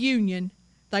a reunion.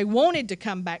 They wanted to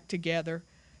come back together.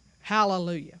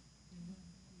 Hallelujah.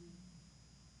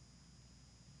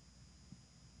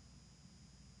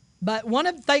 But one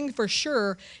of the things for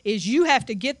sure is you have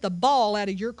to get the ball out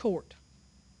of your court.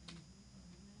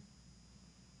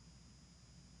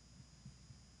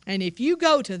 And if you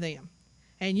go to them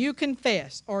and you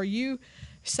confess, or you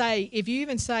say, if you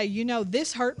even say,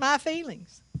 this hurt my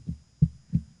feelings.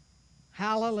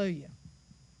 Hallelujah.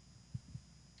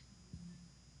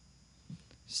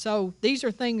 So these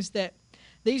are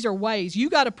these are ways. You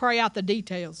got to pray out the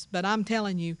details, but I'm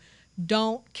telling you,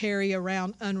 don't carry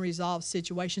around unresolved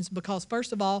situations, because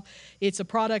first of all, it's a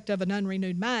product of an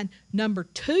unrenewed mind. Number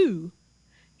 2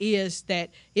 is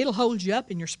that it'll hold you up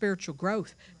in your spiritual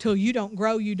growth till you don't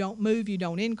grow, you don't move, you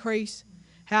don't increase.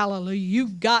 Hallelujah.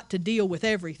 You've got to deal with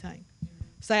everything.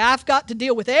 Say, I've got to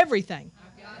deal with everything.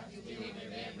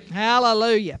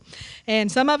 Hallelujah.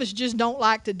 And some of us just don't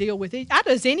like to deal with it.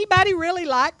 Does anybody really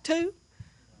like to?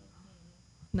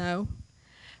 No.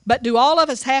 But do all of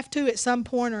us have to at some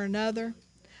point or another?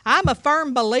 I'm a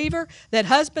firm believer that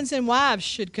husbands and wives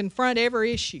should confront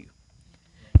every issue.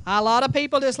 A lot of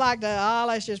people just like to,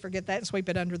 let's just forget that and sweep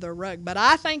it under the rug. But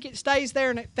I think it stays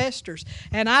there and it festers.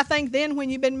 And I think then when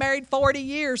you've been married 40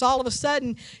 years, all of a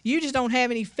sudden you just don't have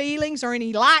any feelings or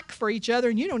any like for each other,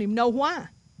 and you don't even know why.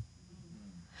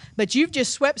 But you've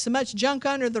just swept so much junk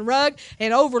under the rug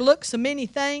and overlooked so many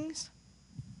things.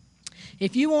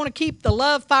 If you want to keep the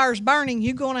love fires burning,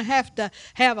 you're going to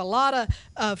have a lot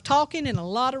of talking and a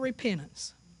lot of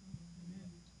repentance.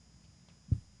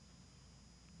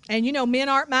 And you know, men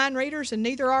aren't mind readers, and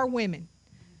neither are women.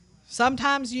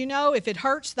 Sometimes, you know, if it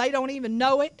hurts, they don't even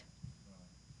know it.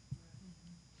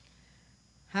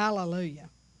 Hallelujah.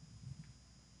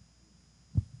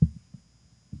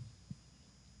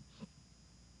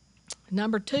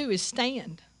 Number 2 is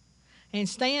stand. And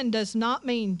stand does not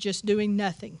mean just doing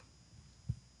nothing.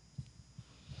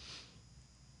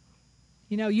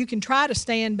 You know, you can try to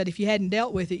stand, but if you hadn't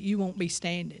dealt with it, you won't be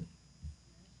standing.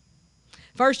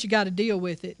 First, you got to deal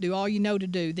with it. Do all you know to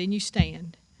do. Then you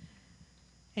stand.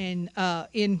 And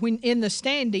in the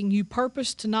standing, you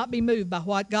purpose to not be moved by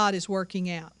what God is working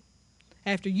out.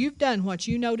 After you've done what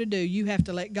you know to do, you have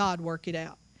to let God work it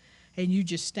out. And you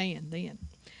just stand then.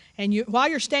 And while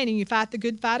you're standing, you fight the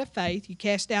good fight of faith. You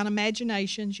cast down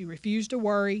imaginations. You refuse to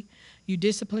worry. You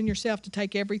discipline yourself to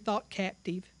take every thought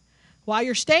captive. While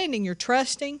you're standing, you're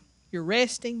trusting, you're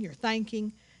resting, you're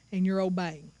thanking, and you're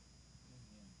obeying.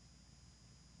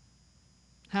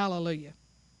 Hallelujah.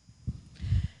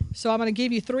 So I'm going to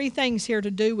give you 3 things here to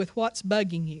do with what's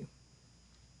bugging you.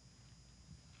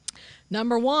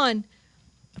 Number 1,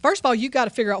 first of all, you've got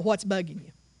to figure out what's bugging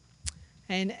you.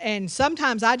 And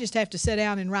sometimes I just have to sit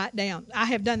down and write down. I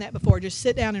have done that before. Just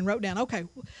sit down and wrote down, okay,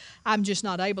 I'm just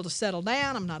not able to settle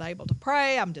down. I'm not able to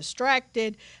pray. I'm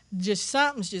distracted. Just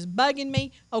something's just bugging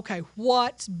me. Okay,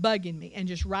 what's bugging me? And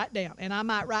just write down. And I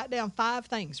might write down 5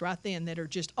 things right then that are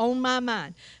just on my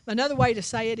mind. Another way to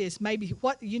say it is maybe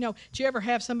did you ever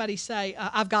have somebody say,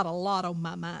 I've got a lot on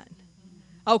my mind?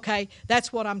 Okay,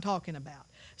 that's what I'm talking about.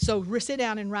 So sit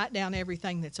down and write down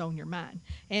everything that's on your mind.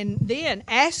 And then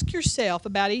ask yourself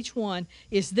about each one,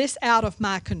 is this out of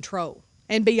my control?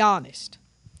 And be honest.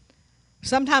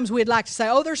 Sometimes we'd like to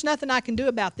say, there's nothing I can do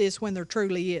about this, when there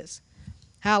truly is.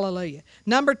 Hallelujah.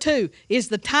 Number 2, is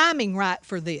the timing right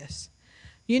for this?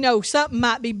 You know, something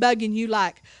might be bugging you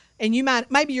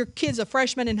maybe your kid's a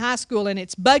freshman in high school and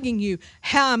it's bugging you,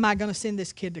 how am I going to send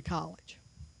this kid to college?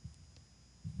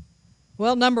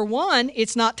 Well, number 1,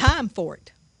 it's not time for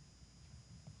it.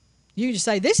 You just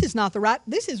say, this is not the right,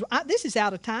 this is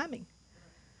out of timing.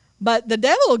 But the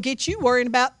devil will get you worrying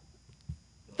about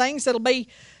things that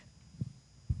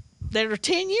are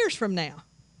 10 years from now.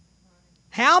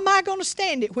 How am I going to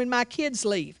stand it when my kids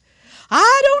leave?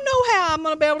 I don't know how I'm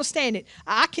going to be able to stand it.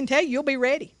 I can tell you'll be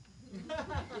ready.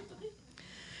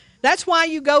 That's why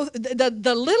you go,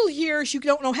 the little years you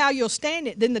don't know how you'll stand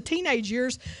it. Then the teenage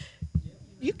years,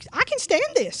 I can stand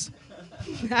this.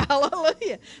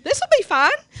 Hallelujah. This will be fine.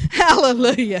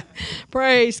 Hallelujah.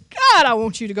 Praise God. I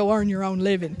want you to go earn your own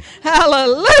living.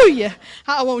 Hallelujah.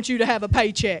 I want you to have a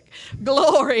paycheck.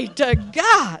 Glory to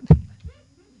God.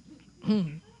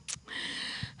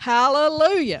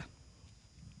 Hallelujah.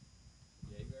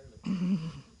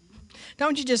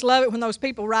 Don't you just love it when those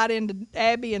people write into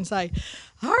Abby and say,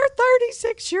 our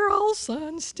 36-year-old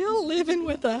son's still living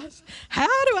with us. How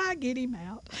do I get him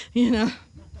out? You know.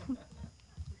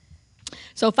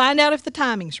 So find out if the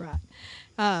timing's right.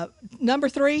 Number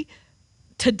 3,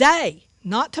 today,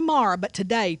 not tomorrow, but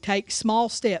today, take small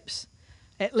steps,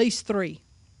 at least 3.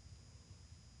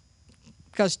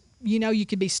 Because, you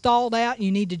could be stalled out and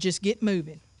you need to just get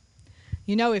moving.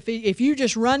 If you're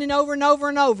just running over and over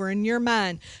and over in your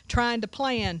mind, trying to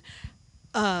plan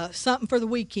something for the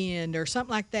weekend or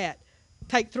something like that,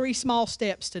 take 3 small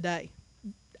steps today.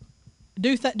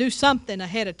 Do something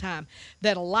ahead of time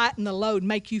that'll lighten the load,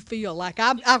 make you feel like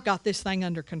I've got this thing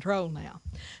under control now.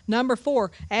 Number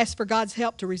 4, ask for God's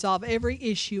help to resolve every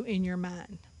issue in your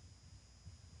mind.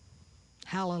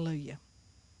 Hallelujah.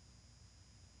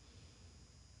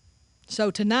 So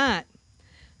tonight,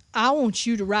 I want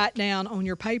you to write down on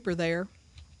your paper there,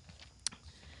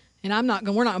 and we're not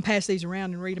going to pass these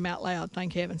around and read them out loud,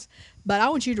 thank heavens. But I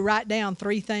want you to write down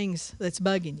 3 things that's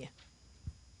bugging you.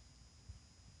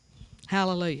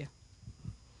 Hallelujah.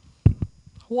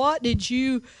 What did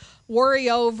you worry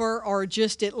over or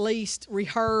just at least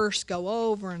rehearse, go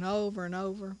over and over and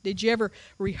over? Did you ever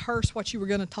rehearse what you were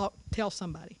going to tell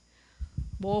somebody?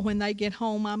 Boy, when they get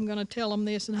home, I'm going to tell them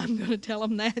this and I'm going to tell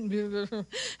them that.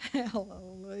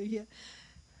 Hallelujah.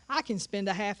 I can spend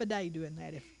a half a day doing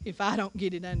that if I don't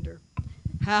get it under.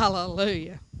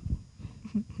 Hallelujah.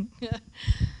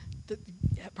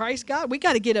 Praise God. We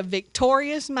got to get a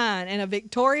victorious mind, and a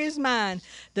victorious mind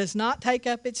does not take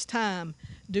up its time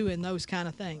doing those kind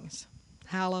of things.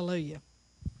 Hallelujah.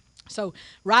 So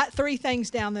write 3 things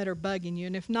down that are bugging you,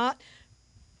 and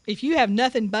if you have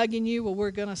nothing bugging you, well,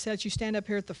 we're going to set you stand up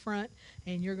here at the front,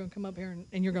 and you're going to come up here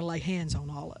and you're going to lay hands on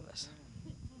all of us.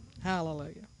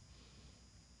 Hallelujah.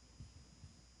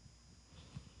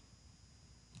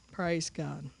 Praise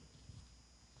God.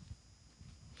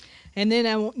 And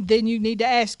then you need to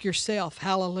ask yourself,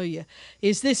 hallelujah,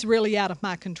 is this really out of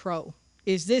my control?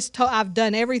 Is this I've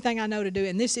done everything I know to do,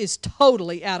 and this is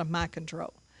totally out of my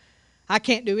control. I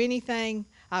can't do anything.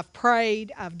 I've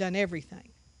prayed. I've done everything.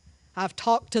 I've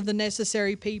talked to the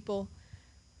necessary people.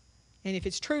 And if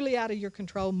it's truly out of your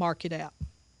control, mark it out.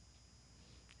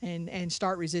 And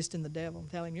start resisting the devil and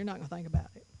tell him you're not going to think about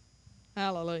it.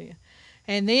 Hallelujah.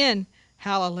 And then,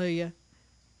 hallelujah,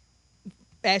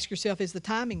 ask yourself, is the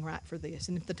timing right for this?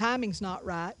 And if the timing's not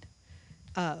right,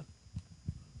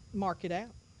 mark it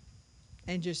out.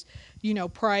 And just,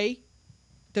 pray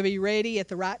to be ready at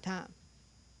the right time.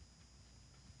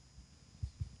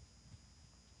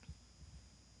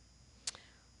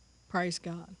 Praise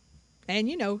God. And,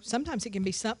 sometimes it can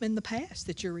be something in the past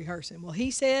that you're rehearsing. Well,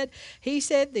 he said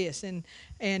this, and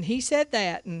he said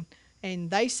that, and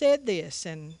they said this,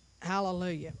 and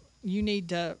hallelujah. You need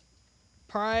to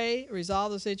pray,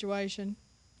 resolve the situation,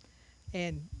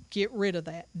 and get rid of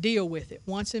that. Deal with it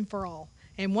once and for all.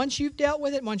 And once you've dealt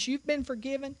with it, once you've been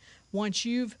forgiven, if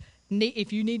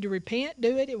you need to repent,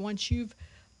 do it. And once you've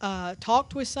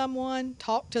talked with someone,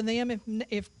 talk to them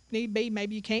if need be.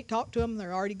 Maybe you can't talk to them;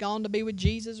 they're already gone to be with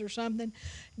Jesus or something.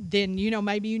 Then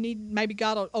maybe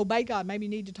God will obey God. Maybe you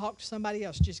need to talk to somebody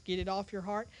else. Just get it off your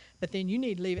heart. But then you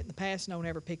need to leave it in the past and don't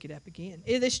ever pick it up again.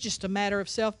 It's just a matter of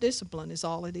self-discipline is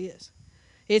all it is.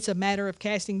 It's a matter of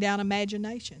casting down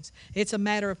imaginations. It's a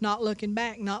matter of not looking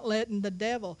back, not letting the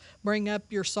devil bring up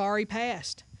your sorry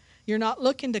past. You're not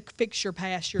looking to fix your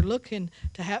past. You're looking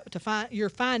you're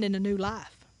finding a new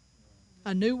life,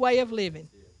 a new way of living.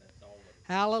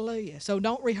 Hallelujah. So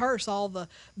don't rehearse all the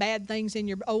bad things in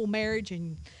your old marriage,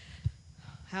 and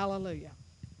hallelujah.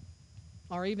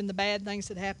 Or even the bad things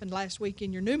that happened last week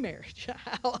in your new marriage.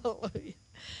 Hallelujah.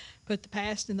 Put the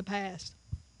past in the past.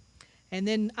 And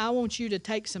then I want you to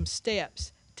take some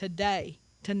steps tonight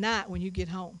when you get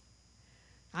home.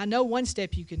 I know one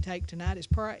step you can take tonight is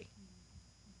pray.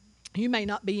 You may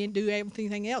not do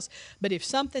everything else, but if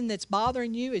something that's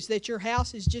bothering you is that your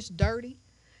house is just dirty,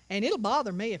 and it'll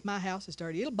bother me if my house is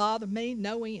dirty. It'll bother me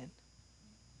no end.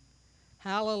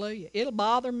 Hallelujah. It'll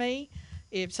bother me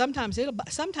if sometimes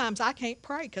I can't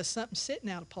pray because something's sitting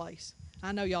out of place.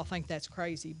 I know y'all think that's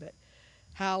crazy, but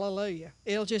hallelujah.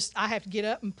 I have to get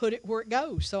up and put it where it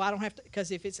goes, so I don't have to,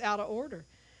 because if it's out of order.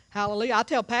 Hallelujah. I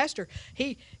tell Pastor,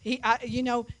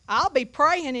 I'll be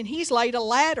praying and he's laid a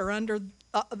ladder under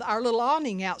our little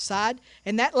awning outside,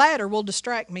 and that ladder will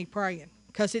distract me praying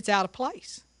because it's out of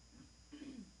place.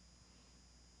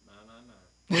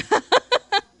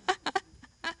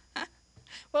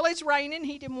 Well, it's raining.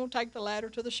 He didn't want to take the ladder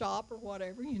to the shop or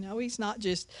whatever. He's not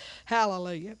just,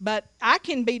 hallelujah. But I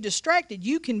can be distracted.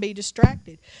 You can be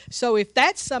distracted. So if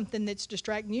that's something that's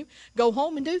distracting you, go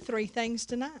home and do 3 things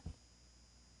tonight.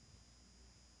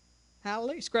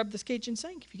 Hallelujah. Scrub this kitchen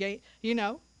sink if you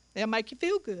can't, they'll make you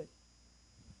feel good.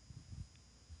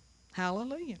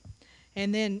 Hallelujah.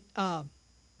 And then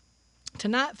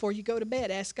tonight before you go to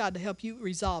bed, ask God to help you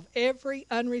resolve every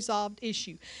unresolved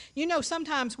issue.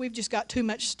 Sometimes we've just got too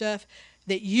much stuff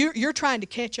that you're trying to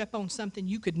catch up on something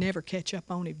you could never catch up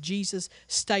on. If Jesus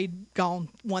stayed gone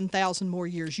 1,000 more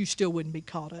years, you still wouldn't be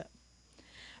caught up.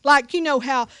 Like,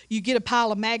 how you get a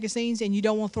pile of magazines and you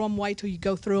don't want to throw them away till you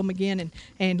go through them again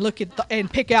and look at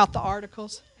and pick out the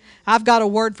articles. I've got a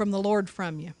word from the Lord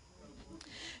from you.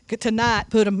 Tonight,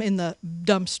 put them in the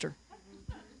dumpster.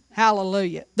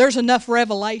 Hallelujah. There's enough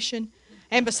revelation.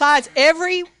 And besides,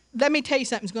 let me tell you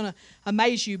something's going to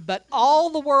amaze you, but all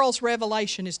the world's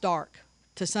revelation is dark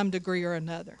to some degree or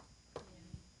another.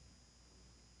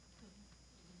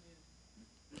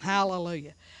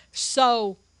 Hallelujah.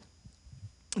 So,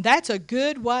 that's a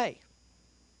good way.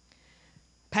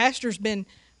 Pastor's been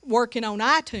working on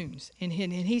iTunes, and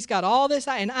he's got all this,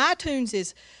 and iTunes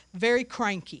is very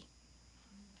cranky.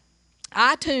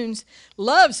 iTunes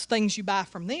loves things you buy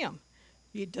from them.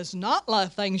 It does not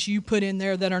love things you put in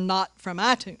there that are not from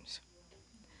iTunes.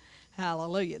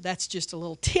 Hallelujah. That's just a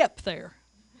little tip there.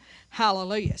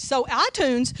 Hallelujah. So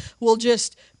iTunes will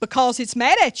just, because it's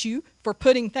mad at you for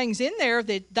putting things in there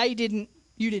that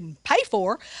you didn't pay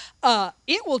for,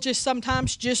 it will just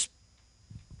sometimes just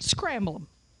scramble them.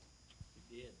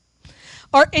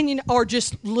 Or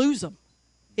just lose them.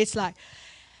 It's like,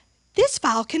 this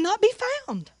file cannot be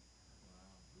found.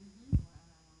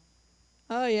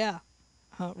 Oh, yeah.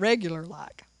 Regular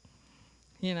like.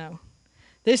 You know.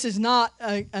 This is not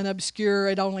an obscure,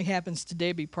 it only happens to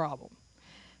Debbie problem.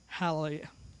 Hallelujah.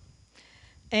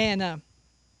 And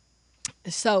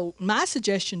so my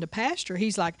suggestion to Pastor,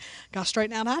 he's like, got to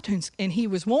straighten out iTunes. And he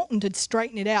was wanting to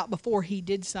straighten it out before he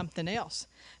did something else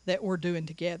that we're doing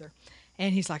together.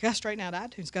 And he's like, got to straighten out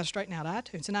iTunes, got to straighten out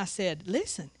iTunes. And I said,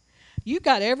 listen, you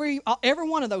got every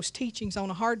one of those teachings on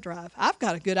a hard drive. I've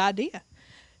got a good idea.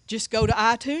 Just go to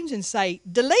iTunes and say,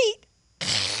 delete,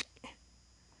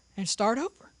 and start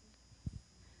over.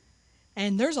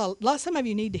 And there's some of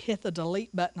you need to hit the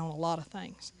delete button on a lot of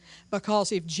things.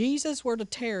 Because if Jesus were to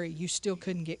tarry, you still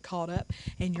couldn't get caught up.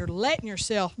 And you're letting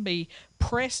yourself be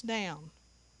pressed down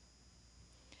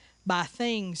by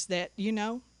things that, you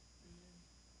know.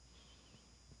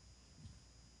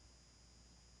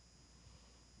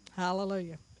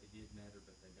 Hallelujah. They did matter,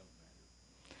 but they don't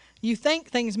matter. You think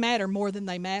things matter more than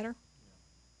they matter?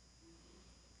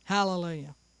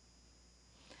 Hallelujah.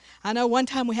 I know one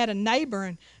time we had a neighbor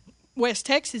in West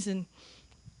Texas, and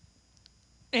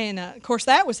of course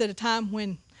that was at a time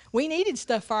when we needed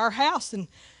stuff for our house, and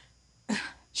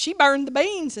she burned the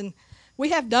beans. And we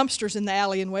have dumpsters in the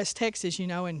alley in West Texas, you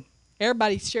know, and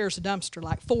everybody shares a dumpster.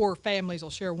 Like 4 families will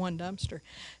share one dumpster.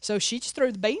 So she just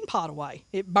threw the bean pot away.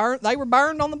 It burnt. They were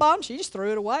burned on the bottom. She just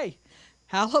threw it away.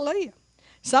 Hallelujah.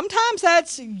 Sometimes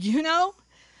that's, you know,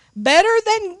 better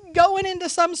than going into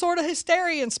some sort of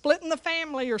hysteria and splitting the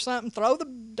family or something. Throw the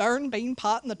darn bean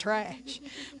pot in the trash.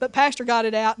 But Pastor got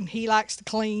it out, and he likes to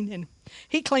clean, and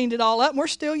he cleaned it all up, and we're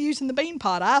still using the bean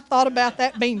pot. I thought about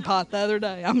that bean pot the other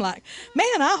day. I'm like,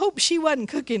 man, I hope she wasn't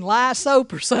cooking lye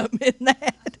soap or something in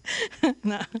that.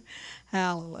 No.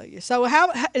 Hallelujah. So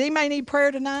anybody need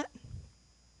prayer tonight?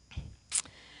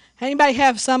 Anybody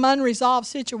have some unresolved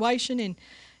situation and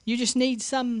you just need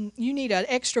you need an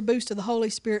extra boost of the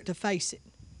Holy Spirit to face it?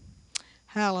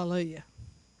 Hallelujah.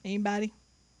 Anybody?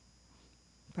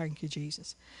 Thank you,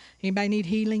 Jesus. Anybody need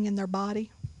healing in their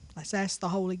body? Let's ask the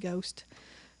Holy Ghost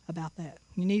about that.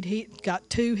 You need got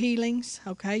 2 healings.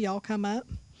 Okay, y'all come up.